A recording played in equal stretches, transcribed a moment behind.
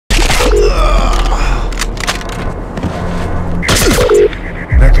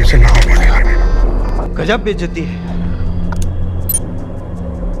मैं तुझसे ना हो पाएगा। गजब बेइज्जती है।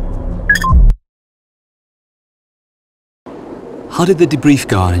 How did the debrief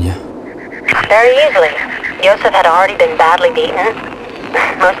go on you? Very easily. Yosef had already been badly beaten,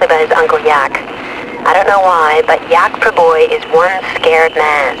 mostly by his uncle Yak. I don't know why, but Yak Praboy is one scared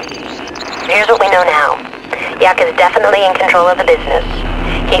man. Here's what we know now. Yak is definitely in control of the business.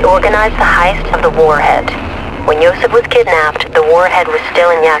 He organized the heist of the warhead. When Yosef was kidnapped, the warhead was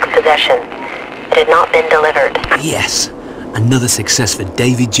still in Yak's possession. It had not been delivered. Yes, another success for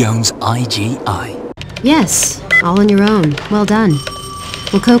Davy Jones' IGI. Yes, all on your own. Well done.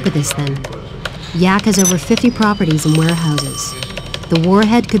 We'll cope with this then. Yak has over 50 properties and warehouses. The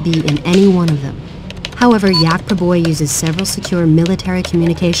warhead could be in any one of them. However, Yak Praboy uses several secure military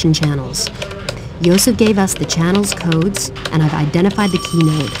communication channels. Yosef gave us the channel's codes, and I've identified the key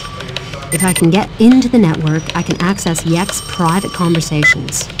node. If I can get into the network, I can access Yak's private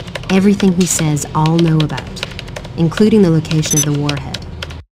conversations. Everything he says, I'll know about, including the location of the warhead.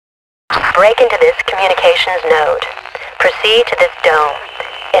 Break into this communications node. Proceed to this dome.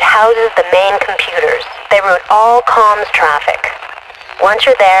 It houses the main computers. They route all comms traffic. Once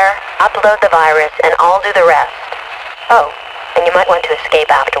you're there, upload the virus and I'll do the rest. Oh, and you might want to escape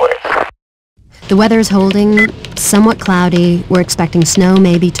afterwards. The weather's holding, somewhat cloudy. We're expecting snow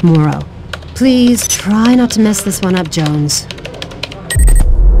maybe tomorrow. Please try not to mess this one up, Jones.